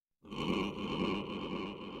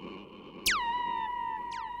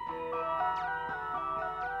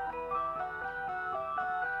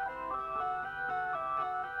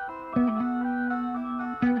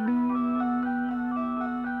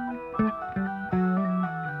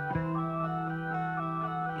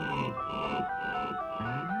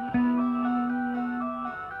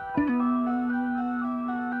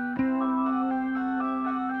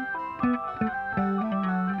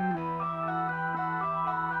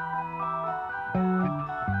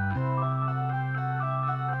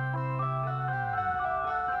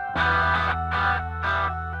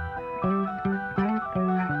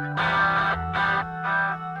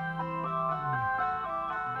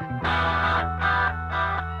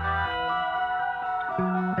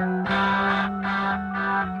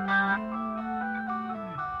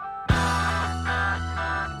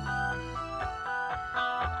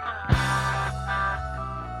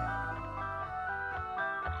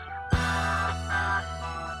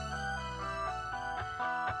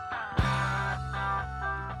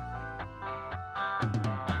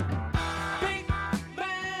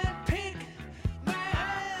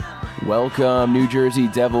Welcome, New Jersey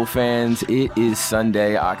Devil fans. It is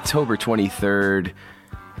Sunday, October 23rd.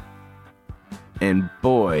 And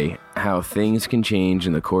boy, how things can change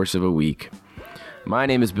in the course of a week. My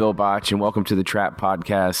name is Bill Botch, and welcome to the Trap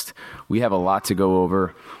Podcast. We have a lot to go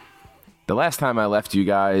over. The last time I left you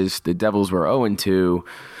guys, the Devils were 0-2.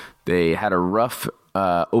 They had a rough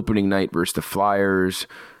opening night versus the Flyers.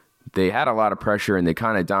 They had a lot of pressure, and they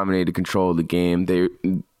kind of dominated control of the game.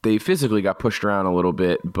 They physically got pushed around a little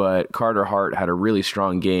bit, but Carter Hart had a really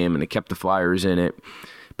strong game, and it kept the Flyers in it.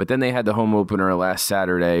 But then they had the home opener last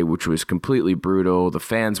Saturday, which was completely brutal. The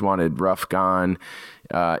fans wanted Ruff gone.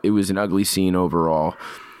 It was an ugly scene overall.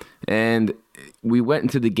 And we went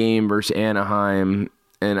into the game versus Anaheim,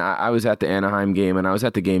 and I was at the Anaheim game, and I was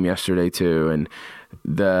at the game yesterday too. And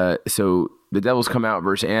so the Devils come out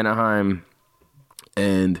versus Anaheim,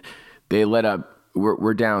 and they let up.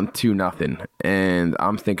 We're down 2-0, and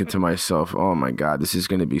I'm thinking to myself, oh my God, this is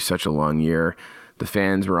going to be such a long year. The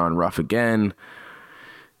fans were on Ruff again.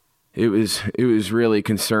 It was really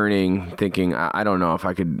concerning, thinking I don't know if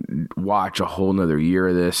I could watch a whole nother year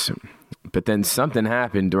of this. But then something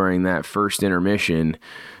happened during that first intermission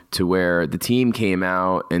to where the team came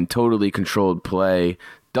out and totally controlled play,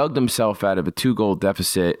 dug themselves out of a 2-goal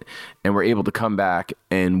deficit, and were able to come back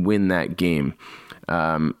and win that game.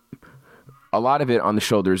 A lot of it on the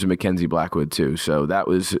shoulders of Mackenzie Blackwood, too. So that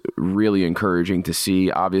was really encouraging to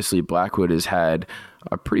see. Obviously, Blackwood has had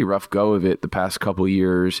a pretty rough go of it the past couple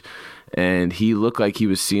years, and he looked like he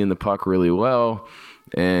was seeing the puck really well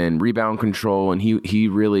and rebound control, and he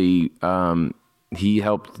really he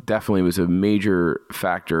helped, definitely was a major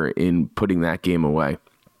factor in putting that game away.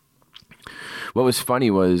 What was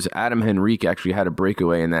funny was Adam Henrique actually had a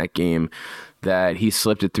breakaway in that game that he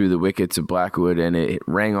slipped it through the wickets of Blackwood, and it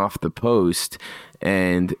rang off the post.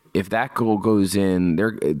 And if that goal goes in,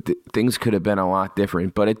 things could have been a lot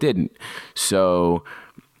different, but it didn't. So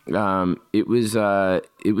it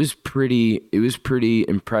was pretty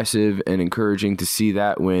impressive and encouraging to see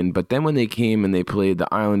that win. But then when they came and they played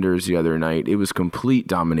the Islanders the other night, it was complete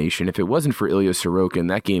domination. If it wasn't for Ilya Sorokin,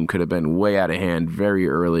 that game could have been way out of hand very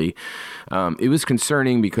early. It was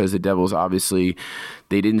concerning because the Devils, obviously,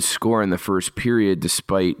 they didn't score in the first period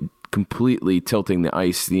despite completely tilting the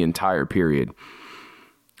ice the entire period.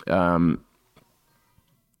 You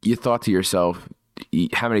thought to yourself,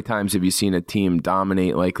 how many times have you seen a team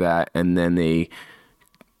dominate like that, and then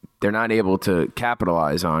they're not able to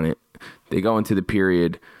capitalize on it? They go into the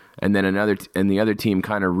period, and then the other team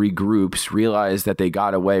kind of regroups, realize that they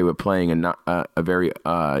got away with playing a very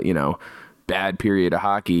bad period of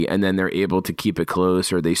hockey, and then they're able to keep it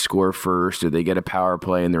close, or they score first, or they get a power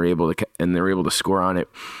play and they're able to score on it.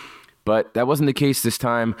 But that wasn't the case this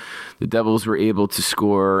time. The Devils were able to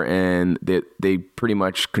score, and they pretty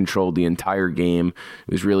much controlled the entire game.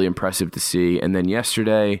 It was really impressive to see. And then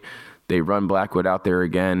yesterday, they run Blackwood out there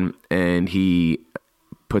again, and he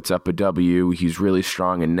puts up a W. He's really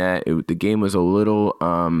strong in net. The game was a little,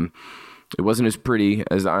 it wasn't as pretty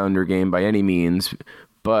as the Islander game by any means,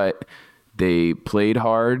 but they played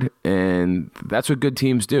hard, and that's what good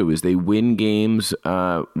teams do, is they win games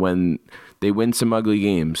when they win some ugly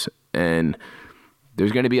games. And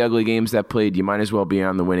there's going to be ugly games that played. You might as well be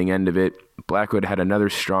on the winning end of it. Blackwood had another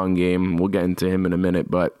strong game. We'll get into him in a minute,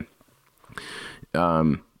 but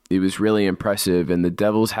it was really impressive. And the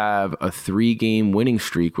Devils have a 3-game winning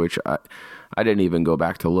streak, which I didn't even go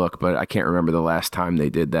back to look, but I can't remember the last time they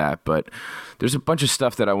did that. But there's a bunch of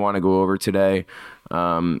stuff that I want to go over today.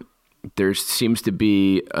 There seems to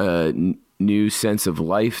be a new sense of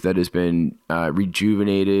life that has been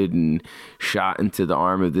rejuvenated and shot into the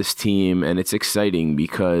arm of this team, and it's exciting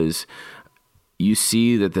because you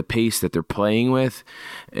see that the pace that they're playing with,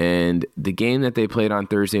 and the game that they played on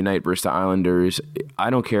Thursday night versus the Islanders, I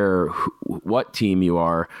don't care what team you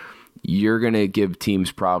are, you're going to give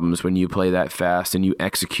teams problems when you play that fast and you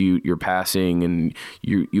execute your passing and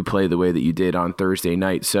you play the way that you did on Thursday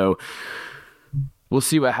night. So we'll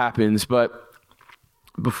see what happens, but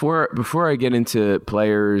before I get into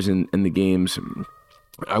players and the games,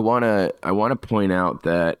 I want to point out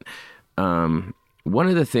that one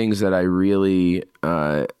of the things that I really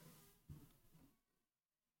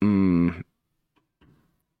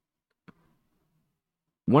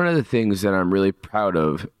one of the things that I'm really proud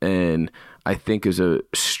of, and I think is a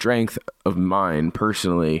strength of mine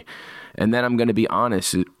personally, and then I'm going to be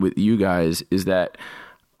honest with you guys, is that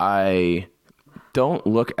I don't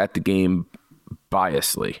look at the game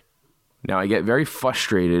biasly. Now, I get very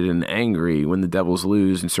frustrated and angry when the Devils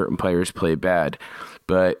lose and certain players play bad.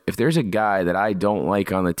 But if there's a guy that I don't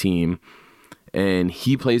like on the team and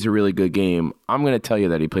he plays a really good game, I'm going to tell you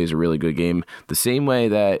that he plays a really good game. The same way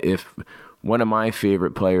that if one of my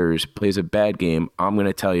favorite players plays a bad game, I'm going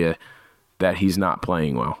to tell you that he's not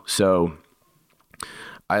playing well. So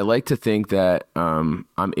I like to think that I'm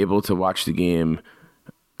able to watch the game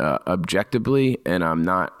objectively, and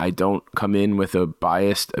I don't come in with a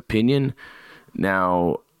biased opinion.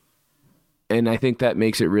 Now, and I think that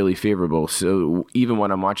makes it really favorable. So even when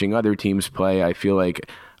I'm watching other teams play, I feel like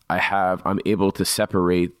I'm able to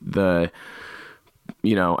separate I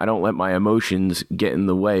don't let my emotions get in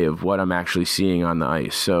the way of what I'm actually seeing on the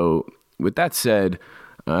ice. So with that said,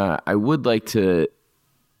 I would like to.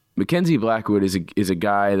 Mackenzie Blackwood is a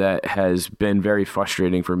guy that has been very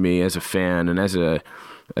frustrating for me as a fan and as a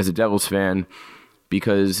Devils fan,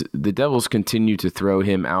 because the Devils continue to throw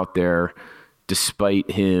him out there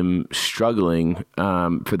despite him struggling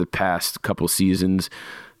for the past couple seasons.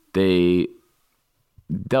 They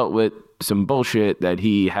dealt with some bullshit that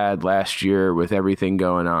he had last year with everything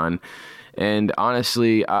going on. And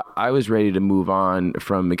honestly, I was ready to move on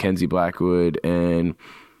from Mackenzie Blackwood, and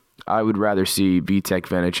I would rather see Vitek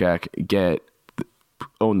Vanacek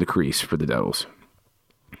own the crease for the Devils.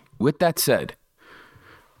 With that said,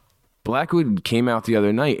 Blackwood came out the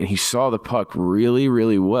other night and he saw the puck really,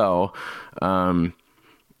 really well. And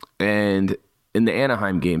in the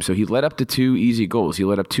Anaheim game, so he led up to 2 easy goals. He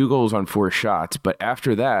led up 2 goals on 4 shots. But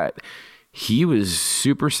after that, he was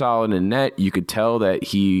super solid in net. You could tell that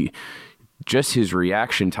just his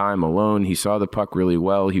reaction time alone, he saw the puck really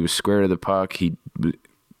well. He was square to the puck. He,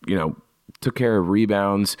 took care of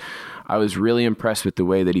rebounds. I was really impressed with the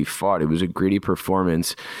way that he fought. It was a gritty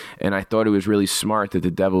performance, and I thought it was really smart that the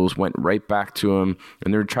Devils went right back to him,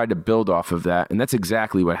 and they tried to build off of that, and that's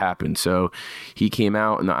exactly what happened. So he came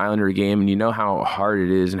out in the Islander game, and you know how hard it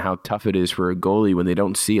is and how tough it is for a goalie when they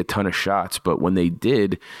don't see a ton of shots, but when they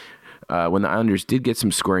did, when the Islanders did get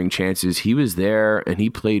some scoring chances, he was there, and he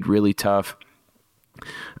played really tough.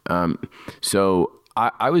 So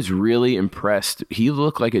I was really impressed. He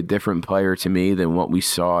looked like a different player to me than what we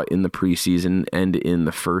saw in the preseason and in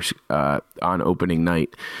the first on opening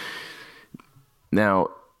night. Now,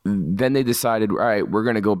 then they decided, all right, we're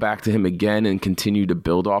going to go back to him again and continue to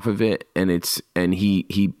build off of it. And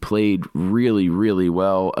he played really, really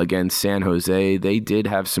well against San Jose. They did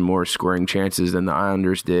have some more scoring chances than the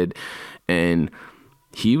Islanders did, and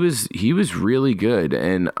he was really good.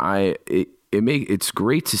 And it's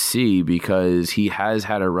great to see, because he has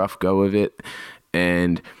had a rough go of it,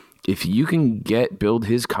 and if you can build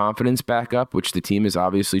his confidence back up, which the team is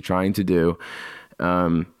obviously trying to do,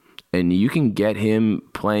 and you can get him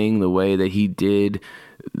playing the way that he did,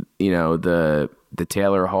 the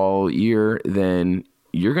Taylor Hall year, then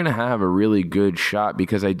you're going to have a really good shot,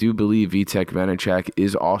 because I do believe Vitek Vanacek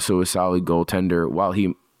is also a solid goaltender. While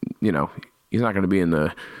he's not going to be in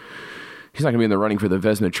the running for the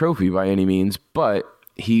Vezina Trophy by any means, but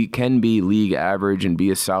he can be league average and be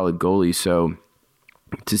a solid goalie. So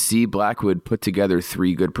to see Blackwood put together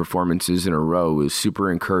 3 good performances in a row was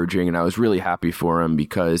super encouraging, and I was really happy for him,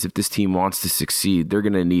 because if this team wants to succeed, they're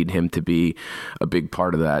going to need him to be a big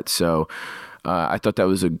part of that. So I thought that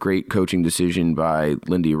was a great coaching decision by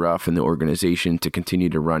Lindy Ruff and the organization to continue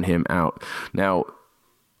to run him out. Now,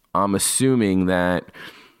 I'm assuming that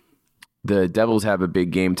the Devils have a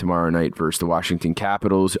big game tomorrow night versus the Washington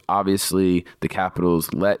Capitals. Obviously, the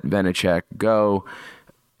Capitals let Vanacek go,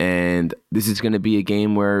 and this is going to be a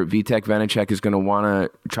game where Vitek Vanacek is going to want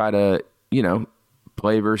to try to,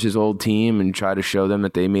 play versus his old team and try to show them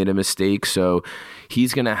that they made a mistake. So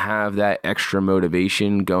he's going to have that extra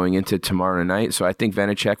motivation going into tomorrow night. So I think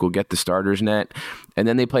Vanacek will get the starter's net, and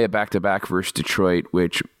then they play a back-to-back versus Detroit,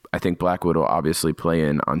 which I think Blackwood will obviously play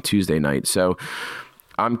in on Tuesday night. So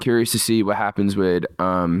I'm curious to see what happens with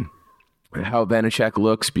how Vanacek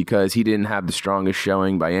looks, because he didn't have the strongest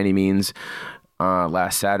showing by any means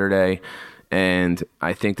last Saturday, and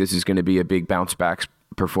I think this is going to be a big bounce back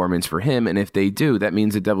performance for him. And if they do, that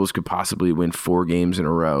means the Devils could possibly win 4 games in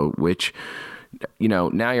a row, which,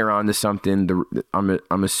 now you're on to something.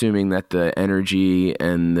 I'm assuming that the energy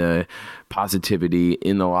and the positivity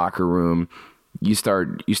in the locker room, you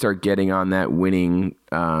start getting on that winning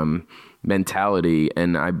mentality,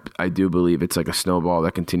 and I do believe it's like a snowball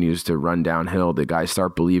that continues to run downhill. The guys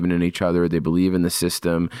start believing in each other. They believe in the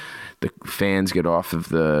system. The fans get off of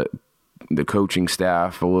the coaching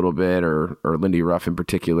staff a little bit, or Lindy Ruff in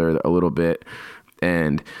particular a little bit,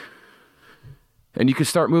 and you can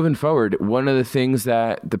start moving forward. One of the things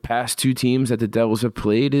that the past 2 teams that the Devils have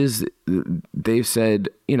played is they've said,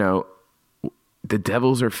 the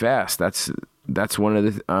Devils are fast. That's one of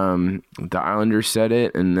the Islanders said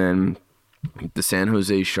it, and then the San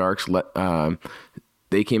Jose Sharks,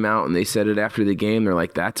 they came out and they said it after the game. They're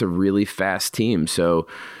like, that's a really fast team. So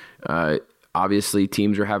obviously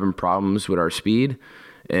teams are having problems with our speed,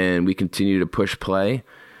 and we continue to push play,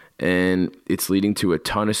 and it's leading to a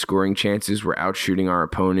ton of scoring chances. We're outshooting our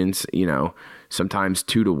opponents, sometimes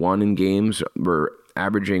 2-1 in games. We're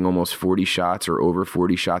averaging almost 40 shots or over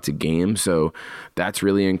 40 shots a game. So that's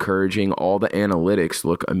really encouraging. All the analytics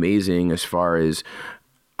look amazing as far as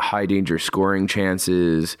high danger scoring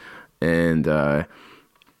chances and the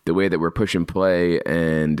way that we're pushing play,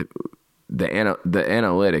 and the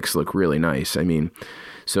analytics look really nice. I mean,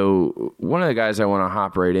 so one of the guys I want to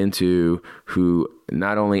hop right into, who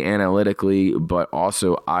not only analytically but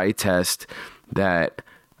also eye test that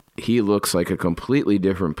he looks like a completely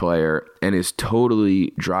different player and is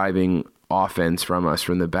totally driving offense from us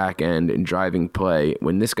from the back end and driving play.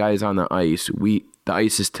 When this guy is on the ice, the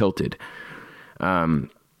ice is tilted. Dougie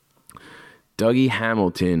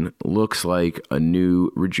Hamilton looks like a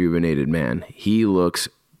new rejuvenated man. He looks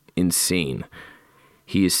insane.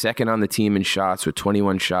 He is second on the team in shots with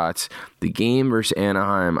 21 shots. The game versus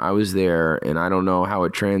Anaheim, I was there, and I don't know how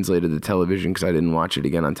it translated to television because I didn't watch it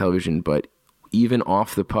again on television, but even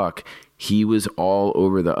off the puck, he was all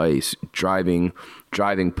over the ice, driving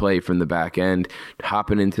play from the back end,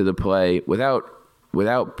 hopping into the play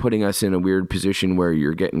without putting us in a weird position where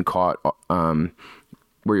you're getting caught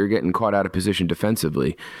out of position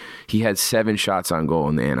defensively. He had 7 shots on goal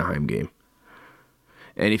in the Anaheim game.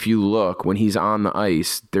 And if you look, when he's on the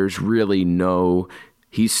ice, there's really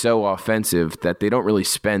he's so offensive that they don't really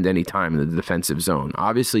spend any time in the defensive zone.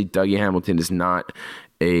 Obviously, Dougie Hamilton is not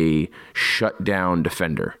a shutdown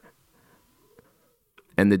defender.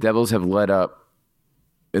 And the Devils have let up,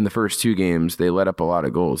 in the first 2 games, they let up a lot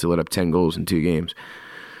of goals. They let up 10 goals in 2 games.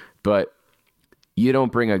 But you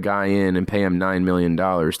don't bring a guy in and pay him $9 million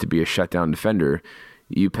to be a shutdown defender.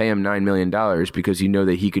 You pay him $9 million because you know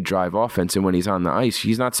that he could drive offense, and when he's on the ice,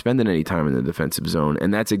 he's not spending any time in the defensive zone.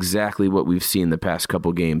 And that's exactly what we've seen the past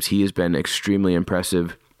couple games. He has been extremely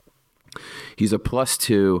impressive. He's a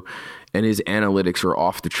 +2, and his analytics are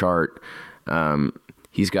off the chart.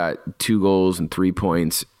 He's got 2 goals and 3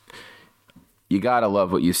 points. You got to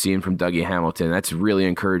love what you've seen from Dougie Hamilton. That's really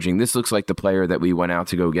encouraging. This looks like the player that we went out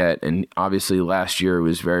to go get. And obviously last year it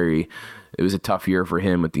was a tough year for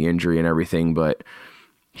him with the injury and everything, but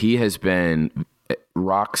he has been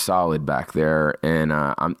rock solid back there. And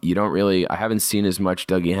I haven't seen as much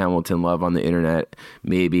Dougie Hamilton love on the internet,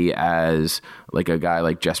 maybe as like a guy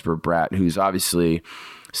like Jesper Bratt, who's obviously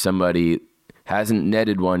somebody, hasn't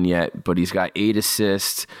netted one yet, but he's got 8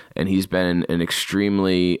 assists, and he's been an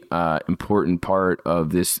extremely important part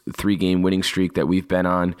of this 3-game winning streak that we've been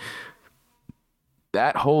on.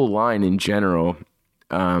 That whole line in general,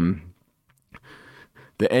 the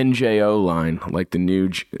NJO line, like the new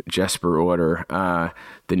Jesper order,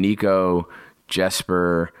 the Nico,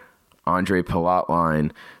 Jesper, Andre Palat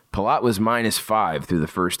line. Palat was -5 through the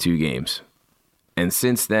first 2 games. And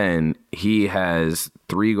since then, he has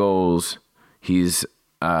 3 goals. He's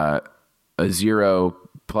a 0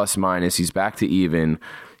 ±. He's back to even.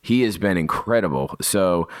 He has been incredible.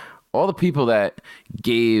 So all the people that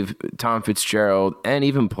gave Tom Fitzgerald and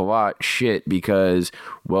even Palat shit because,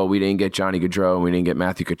 well, we didn't get Johnny Gaudreau and we didn't get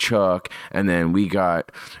Matthew Tkachuk, and then we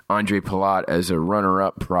got Andre Palat as a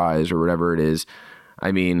runner-up prize or whatever it is.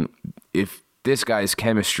 I mean, if this guy's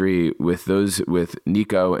chemistry with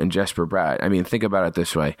Nico and Jesper Bratt, I mean, think about it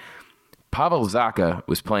this way. Pavel Zacha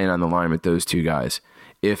was playing on the line with those 2 guys.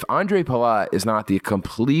 If Andre Palat is not the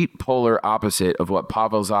complete polar opposite of what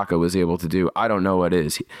Pavel Zacha was able to do, I don't know what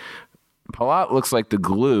is. Palat looks like the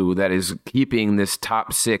glue that is keeping this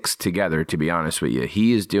top 6 together, to be honest with you.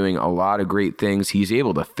 He is doing a lot of great things. He's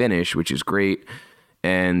able to finish, which is great.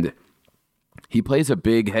 And he plays a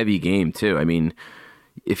big, heavy game, too. I mean,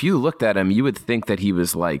 if you looked at him, you would think that he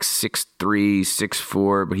was like 6'3",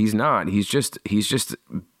 6'4", but he's not. He's just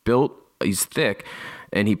built. He's thick,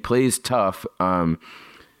 and he plays tough.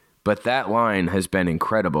 But that line has been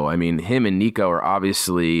incredible. I mean, him and Nico are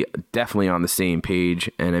obviously definitely on the same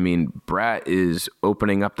page. And I mean, Bratt is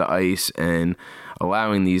opening up the ice and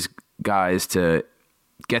allowing these guys to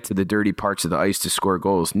get to the dirty parts of the ice to score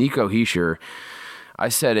goals. Nico Hischier, I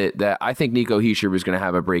said it, that I think Nico Hischier was going to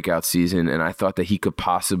have a breakout season, and I thought that he could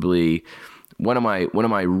possibly... One of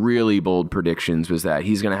my really bold predictions was that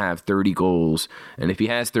he's going to have 30 goals. And if he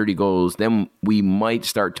has 30 goals, then we might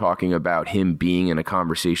start talking about him being in a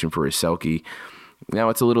conversation for a Selke. Now,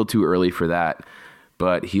 it's a little too early for that,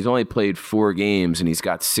 but he's only played 4 games and he's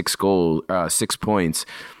got 6 points.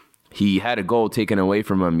 He had a goal taken away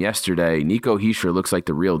from him yesterday. Nico Hischier looks like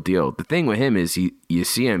the real deal. The thing with him is you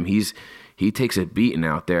see him, he's he takes a beating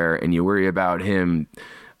out there, and you worry about him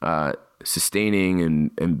sustaining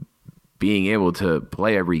and being able to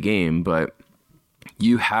play every game. But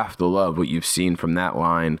you have to love what you've seen from that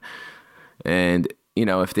line. And,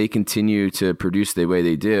 if they continue to produce the way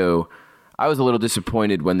they do, I was a little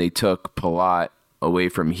disappointed when they took Palat away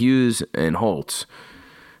from Hughes and Holtz.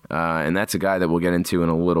 And that's a guy that we'll get into in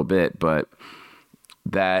a little bit. But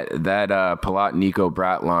that Palat Nico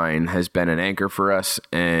Brat line has been an anchor for us,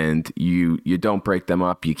 and you don't break them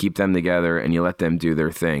up. You keep them together and you let them do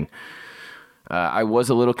their thing. I was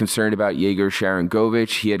a little concerned about Yegor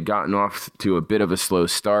Sharangovich. He had gotten off to a bit of a slow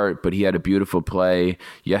start, but he had a beautiful play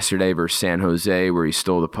yesterday versus San Jose where he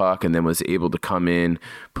stole the puck and then was able to come in,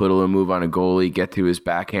 put a little move on a goalie, get to his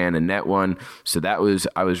backhand and net one. So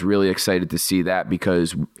I was really excited to see that,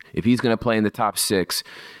 because if he's going to play in the top six,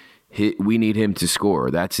 we need him to score.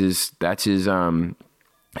 That's his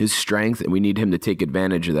strength, and we need him to take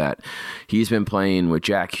advantage of that. He's been playing with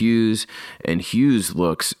Jack Hughes, and Hughes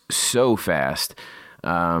looks so fast.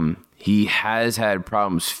 He has had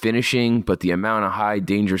problems finishing, but the amount of high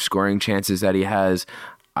danger scoring chances that he has,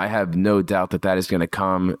 I have no doubt that is going to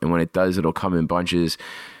come, and when it does, it'll come in bunches.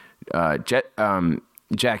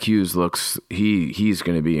 Jack Hughes looks, he's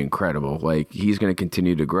going to be incredible. Like, he's going to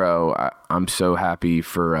continue to grow. I'm so happy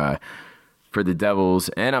for the Devils,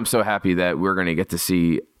 and I'm so happy that we're going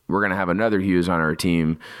to have another Hughes on our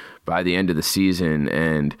team by the end of the season.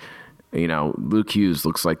 And, Luke Hughes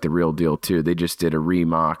looks like the real deal too. They just did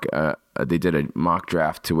they did a mock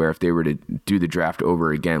draft to where if they were to do the draft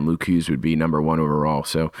over again, Luke Hughes would be number 1 overall.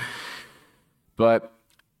 So, but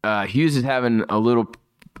Hughes is having a little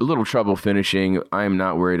trouble finishing. I am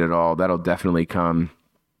not worried at all. That'll definitely come.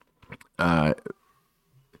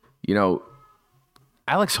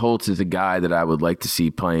 Alex Holtz is a guy that I would like to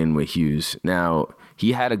see playing with Hughes. Now,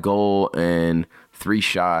 he had a goal and 3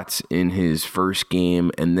 shots in his first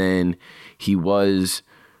game, and then he was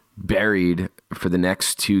buried for the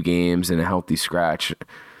next 2 games in a healthy scratch.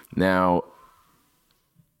 Now,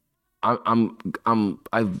 I'm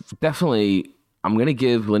going to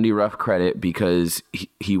give Lindy Ruff credit, because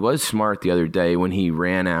he was smart the other day when he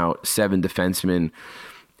ran out 7 defensemen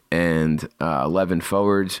and 11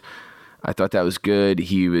 forwards. I thought that was good.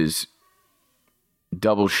 He was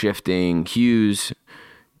double shifting Hughes,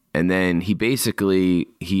 and then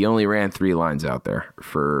he only ran 3 lines out there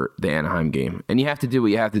for the Anaheim game. And you have to do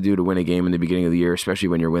what you have to do to win a game in the beginning of the year, especially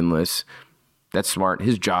when you're winless. That's smart.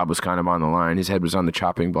 His job was kind of on the line. His head was on the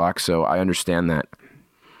chopping block, so I understand that.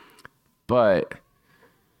 But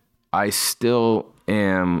I still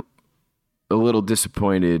am a little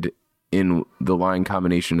disappointed in the line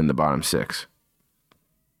combination in the bottom 6.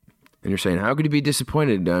 And you're saying, how could you be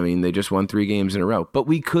disappointed? I mean, they just won 3 games in a row. But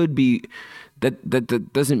we could be.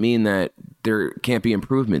 That doesn't mean that there can't be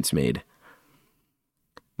improvements made.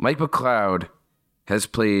 Mike McLeod has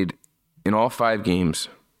played in all 5 games.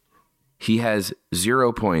 He has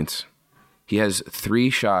 0 points. He has 3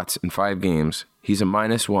 shots in 5 games. He's a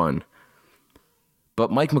 -1.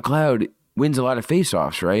 But Mike McLeod wins a lot of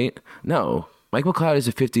faceoffs, right? No. Mike McLeod is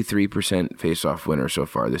a 53% faceoff winner so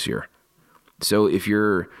far this year. So if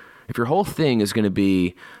your whole thing is going to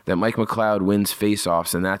be that Mike McLeod wins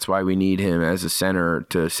faceoffs and that's why we need him as a center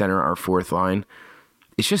to center our 4th line,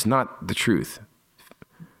 it's just not the truth.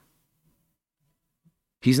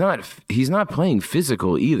 He's not playing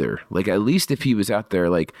physical either. Like, at least if he was out there,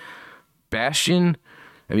 like Bastian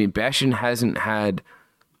hasn't had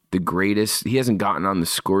the greatest, he hasn't gotten on the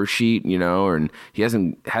score sheet, and he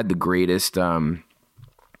hasn't had the greatest 5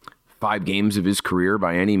 games of his career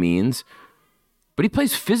by any means. But he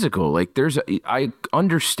plays physical. Like, I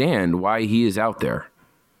understand why he is out there.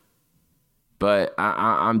 But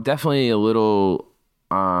I'm definitely a little,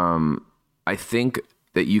 I think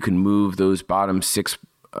that you can move those bottom 6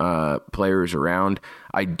 players around.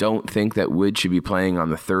 I don't think that Wood should be playing on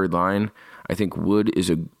the 3rd line. I think Wood is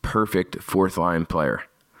a perfect 4th line player.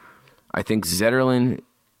 I think Zetterlund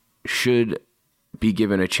should be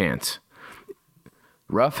given a chance.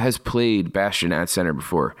 Ruff has played Bastian at center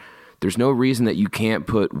before. There's no reason that you can't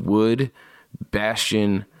put Wood,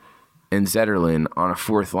 Bastian, and Zetterlund on a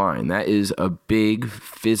 4th line. That is a big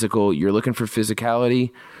physical. You're looking for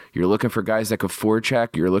physicality. You're looking for guys that can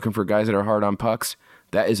forecheck. You're looking for guys that are hard on pucks.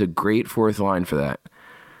 That is a great 4th line for that.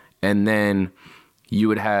 And then you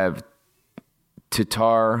would have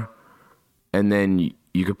Tatar, and then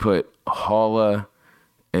you could put Haula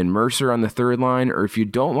and Mercer on the 3rd line. Or if you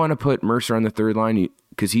don't want to put Mercer on the 3rd line,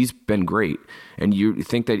 because he's been great, and you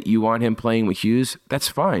think that you want him playing with Hughes, that's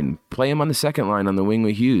fine. Play him on the 2nd line on the wing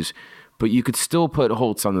with Hughes. But you could still put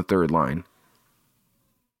Holtz on the 3rd line.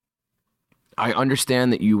 I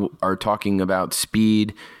understand that you are talking about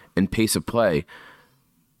speed and pace of play.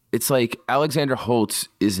 It's like Alexander Holtz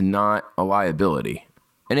is not a liability.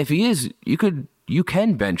 And if he is, you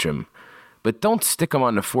can bench him. But don't stick him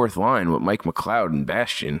on the fourth line with Mike McLeod and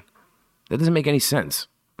Bastian. That doesn't make any sense.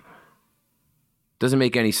 Doesn't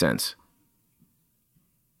make any sense.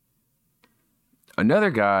 Another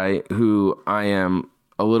guy who I am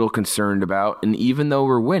a little concerned about, and even though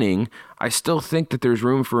we're winning, I still think that there's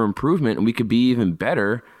room for improvement and we could be even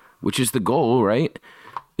better, which is the goal, right?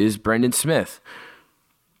 Is Brendan Smith.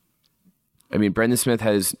 I mean, Brendan Smith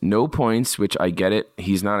has no points, which I get it.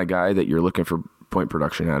 He's not a guy that you're looking for point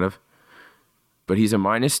production out of. But he's a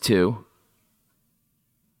 -2.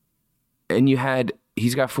 And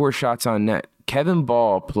he's got 4 shots on net. Kevin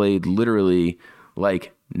Ball played literally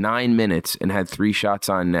like 9 minutes and had 3 shots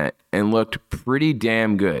on net and looked pretty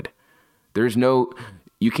damn good.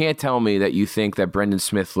 You can't tell me that you think that Brendan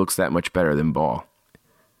Smith looks that much better than Ball.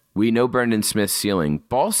 We know Brendan Smith's ceiling.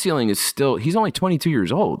 Ball's ceiling is he's only 22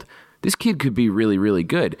 years old. This kid could be really, really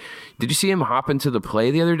good. Did you see him hop into the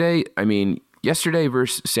play the other day? I mean, yesterday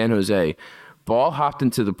versus San Jose, Ball hopped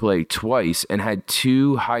into the play twice and had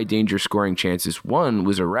 2 high-danger scoring chances. One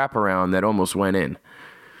was a wraparound that almost went in.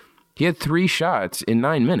 He had 3 shots in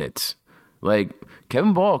 9 minutes. Like,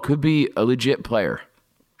 Kevin Ball could be a legit player.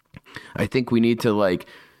 I think we need to,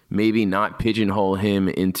 maybe not pigeonhole him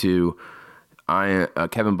into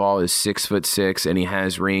Kevin Ball is 6'6" and he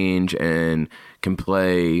has range and can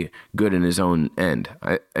play good in his own end.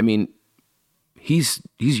 I mean, he's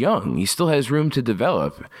young. He still has room to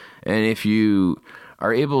develop. And if you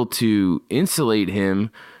are able to insulate him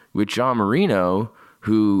with John Marino,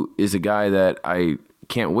 who is a guy that I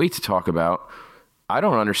can't wait to talk about, I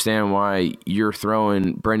don't understand why you're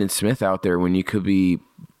throwing Brendan Smith out there when you could be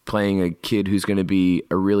playing a kid who's going to be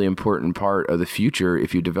a really important part of the future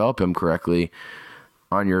if you develop him correctly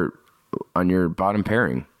on your bottom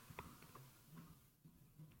pairing.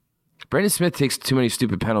 Brendan Smith takes too many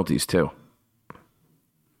stupid penalties too.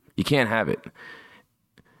 You can't have it.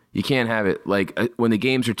 You can't have it. Like when the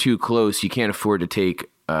games are too close, you can't afford to take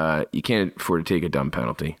a dumb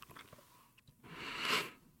penalty.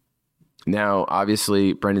 Now,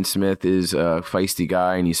 obviously, Brendan Smith is a feisty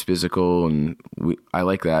guy and he's physical, and I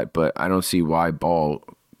like that, but I don't see why Ball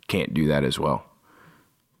can't do that as well.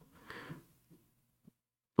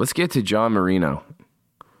 Let's get to John Marino.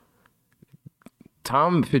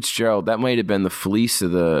 Tom Fitzgerald, that might have been the fleece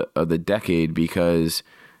of the decade because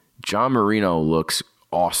John Marino looks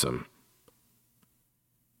awesome.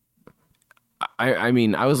 I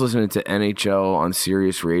mean, I was listening to NHL on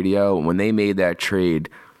Sirius Radio. When they made that trade,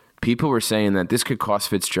 people were saying that this could cost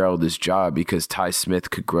Fitzgerald his job because Ty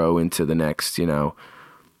Smith could grow into the next,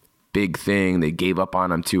 big thing. They gave up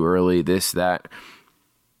on him too early, this, that.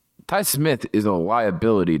 Ty Smith is a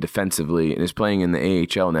liability defensively and is playing in the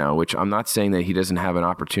AHL now, which I'm not saying that he doesn't have an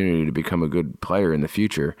opportunity to become a good player in the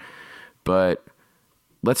future. But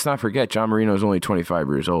let's not forget, John Marino is only 25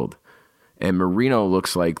 years old. And Marino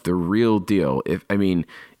looks like the real deal.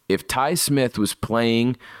 If Ty Smith was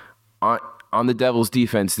playing on the Devils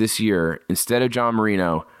defense this year instead of John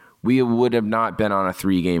Marino, we would have not been on a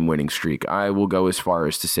 3-game winning streak. I will go as far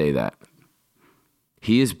as to say that.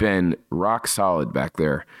 He has been rock solid back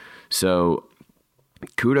there. So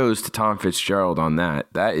kudos to Tom Fitzgerald on that.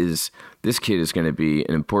 This kid is going to be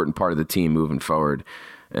an important part of the team moving forward.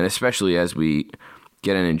 And especially as we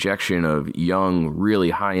get an injection of young, really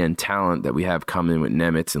high-end talent that we have coming with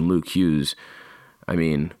Nemitz and Luke Hughes. I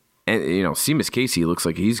mean, and Seamus Casey looks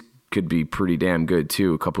like could be pretty damn good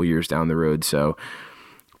too a couple years down the road. So,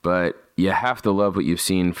 but you have to love what you've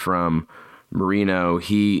seen from Marino.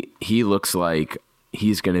 He looks like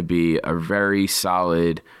he's going to be a very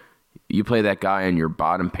solid. You play that guy on your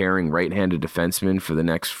bottom pairing right-handed defenseman for the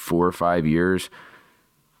next 4 or 5 years.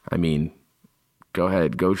 I mean, go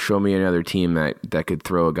ahead. Go show me another team that could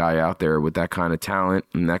throw a guy out there with that kind of talent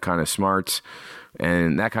and that kind of smarts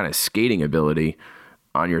and that kind of skating ability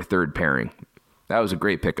on your third pairing. That was a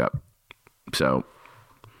great pickup. So,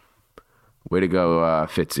 way to go,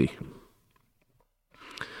 Fitzy.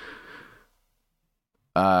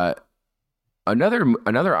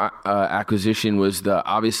 Another acquisition was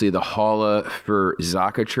obviously the Haula for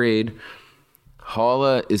Zacha trade.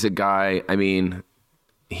 Haula is a guy, I mean,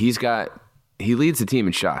 he leads the team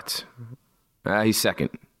in shots. He's second.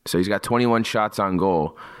 So he's got 21 shots on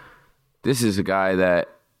goal. This is a guy that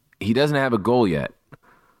he doesn't have a goal yet.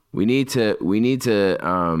 We need to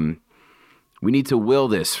We need to will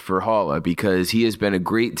this for Haula because he has been a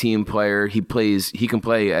great team player. He can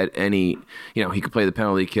play at any, he could play the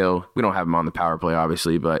penalty kill. We don't have him on the power play,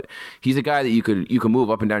 obviously, but he's a guy that you can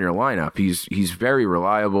move up and down your lineup. He's very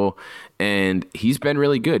reliable, and he's been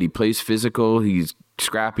really good. He plays physical. He's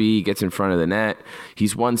scrappy. He gets in front of the net.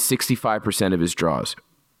 He's won 65% of his draws.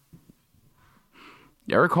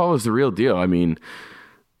 Eric Hall is the real deal. I mean,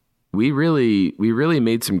 we really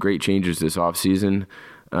made some great changes this offseason.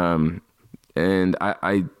 And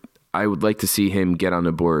I would like to see him get on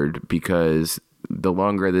the board because the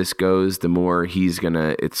longer this goes, the more it's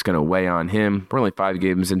gonna weigh on him. We're only 5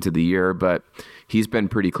 games into the year, but he's been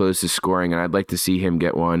pretty close to scoring, and I'd like to see him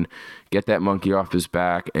get that monkey off his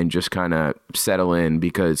back and just kind of settle in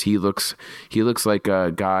because he looks like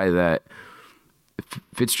a guy that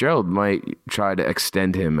Fitzgerald might try to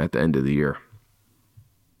extend him at the end of the year.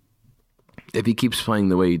 If he keeps playing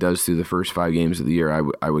the way he does through the first 5 games of the year,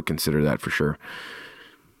 I would consider that for sure.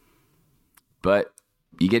 But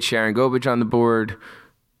you get Sharon Govich on the board.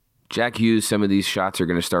 Jack Hughes, some of these shots are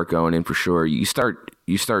going to start going in for sure. You start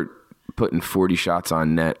putting 40 shots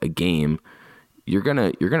on net a game, you're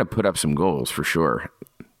gonna put up some goals for sure.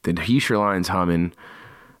 The Heischer line's humming.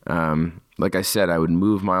 Like I said, I would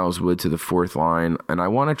move Miles Wood to the 4th line, and I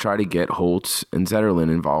want to try to get Holtz and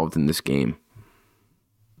Zetterlund involved in this game.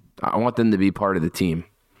 I want them to be part of the team.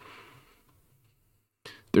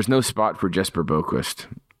 There's no spot for Jesper Boquist.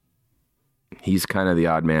 He's kind of the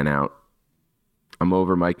odd man out. I'm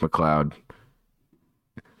over Mike McLeod.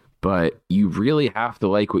 But you really have to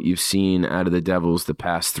like what you've seen out of the Devils the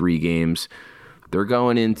past 3 games. They're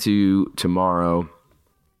going into tomorrow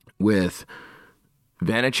with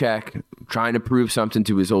Vanacek trying to prove something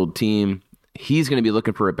to his old team. He's going to be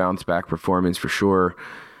looking for a bounce-back performance for sure.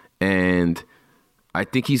 And I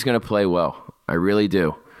think he's going to play well. I really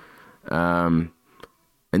do. And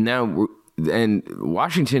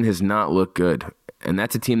Washington has not looked good. And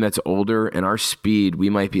that's a team that's older, and our speed, we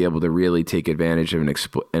might be able to really take advantage of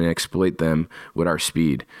and exploit them with our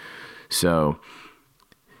speed. So,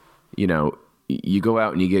 you go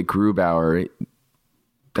out and you get Grubauer.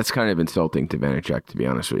 That's kind of insulting to Vanacek, to be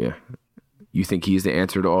honest with you. You think he's the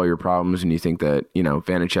answer to all your problems, and you think that,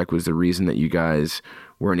 Vanacek was the reason that you guys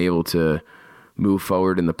weren't able to move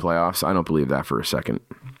forward in the playoffs. I don't believe that for a second.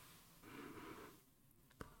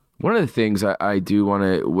 One of the things I do want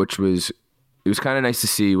to, it was kind of nice to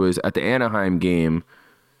see, was at the Anaheim game,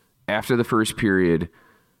 after the first period,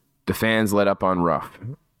 the fans let up on Ruff.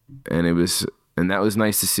 And that was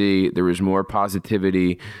nice to see. There was more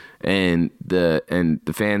positivity, and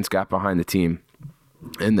the fans got behind the team.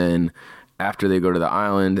 And then after they go to the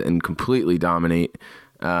island and completely dominate,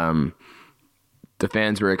 the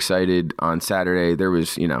fans were excited on Saturday. There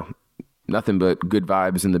was, nothing but good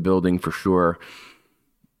vibes in the building for sure.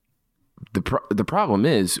 The problem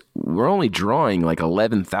is we're only drawing like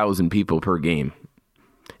 11,000 people per game.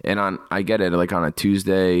 And I get it, like on a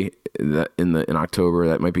Tuesday in October,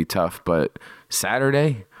 that might be tough, but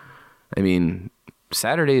Saturday,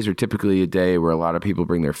 Saturdays are typically a day where a lot of people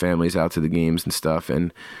bring their families out to the games and stuff.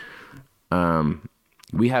 And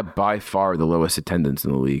we have by far the lowest attendance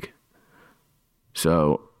in the league.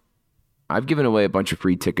 So I've given away a bunch of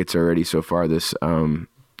free tickets already so far this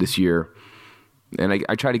year. And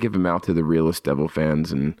I try to give them out to the realist Devil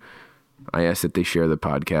fans, and I ask that they share the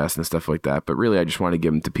podcast and stuff like that. But really, I just want to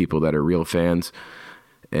give them to people that are real fans.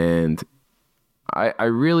 And I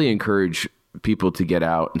really encourage people to get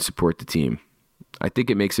out and support the team. I think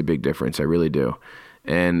it makes a big difference. I really do.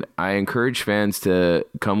 And I encourage fans to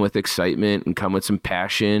come with excitement and come with some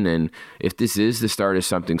passion. And if this is the start of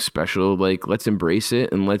something special, like, let's embrace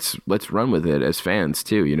it and let's run with it as fans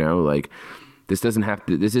too, This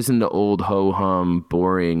isn't the old ho-hum,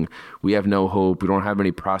 boring, we have no hope, we don't have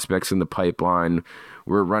any prospects in the pipeline,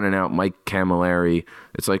 we're running out Mike Camilleri.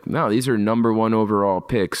 It's like, no, these are number 1 overall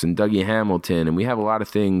picks and Dougie Hamilton, and we have a lot of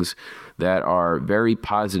things that are very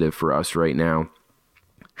positive for us right now.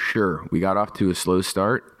 Sure, we got off to a slow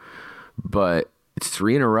start, but it's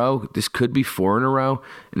 3 in a row. This could be 4 in a row.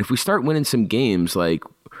 And if we start winning some games, like,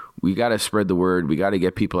 we got to spread the word. We got to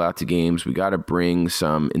get people out to games. We got to bring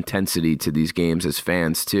some intensity to these games as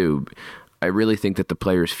fans too. I really think that the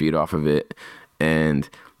players feed off of it, and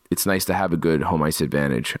it's nice to have a good home ice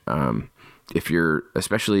advantage.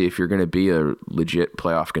 Especially if you're going to be a legit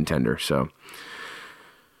playoff contender. So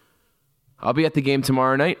I'll be at the game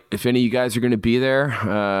tomorrow night. If any of you guys are going to be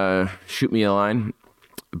there, shoot me a line.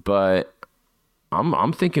 But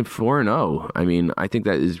I'm thinking 4-0. I think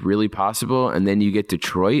that is really possible. And then you get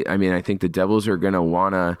Detroit. I think the Devils are going to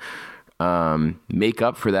want to make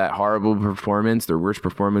up for that horrible performance, their worst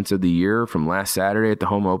performance of the year from last Saturday at the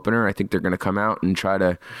home opener. I think they're going to come out and try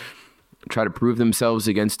to prove themselves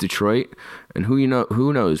against Detroit. And who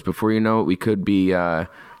knows? Before you know it, we could be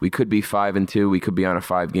 5-2. We could be on a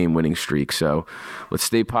 5-game winning streak. So let's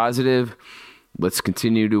stay positive. Let's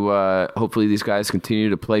continue to hopefully these guys continue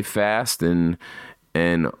to play fast, and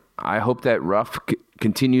I hope that Ruff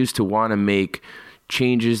continues to want to make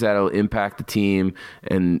changes that'll impact the team.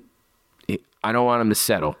 And I don't want him to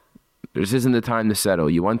settle. This isn't the time to settle.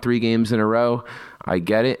 You won 3 games in a row. I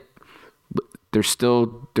get it. There's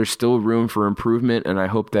still room for improvement, and I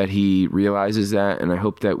hope that he realizes that, and I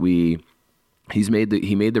hope that he made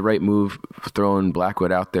the right move throwing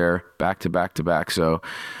Blackwood out there back to back. So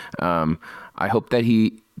I hope that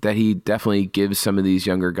he definitely gives some of these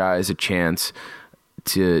younger guys a chance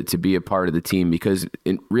to be a part of the team, because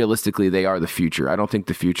realistically they are the future. I don't think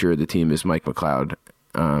the future of the team is Mike McLeod.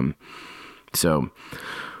 So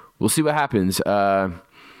we'll see what happens.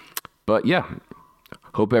 But yeah,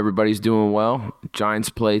 hope everybody's doing well. Giants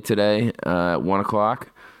play today at 1:00.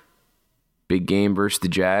 Big game versus the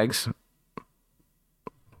Jags.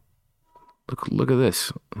 Look at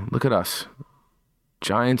this. Look at us.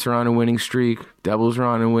 Giants are on a winning streak. Devils are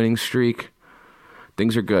on a winning streak.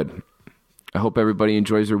 Things are good. I hope everybody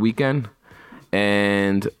enjoys their weekend.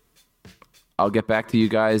 And I'll get back to you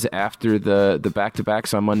guys after the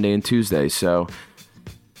back-to-backs on Monday and Tuesday. So,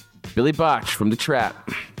 Billy Botch from The Trap,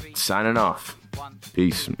 signing off.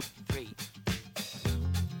 Peace.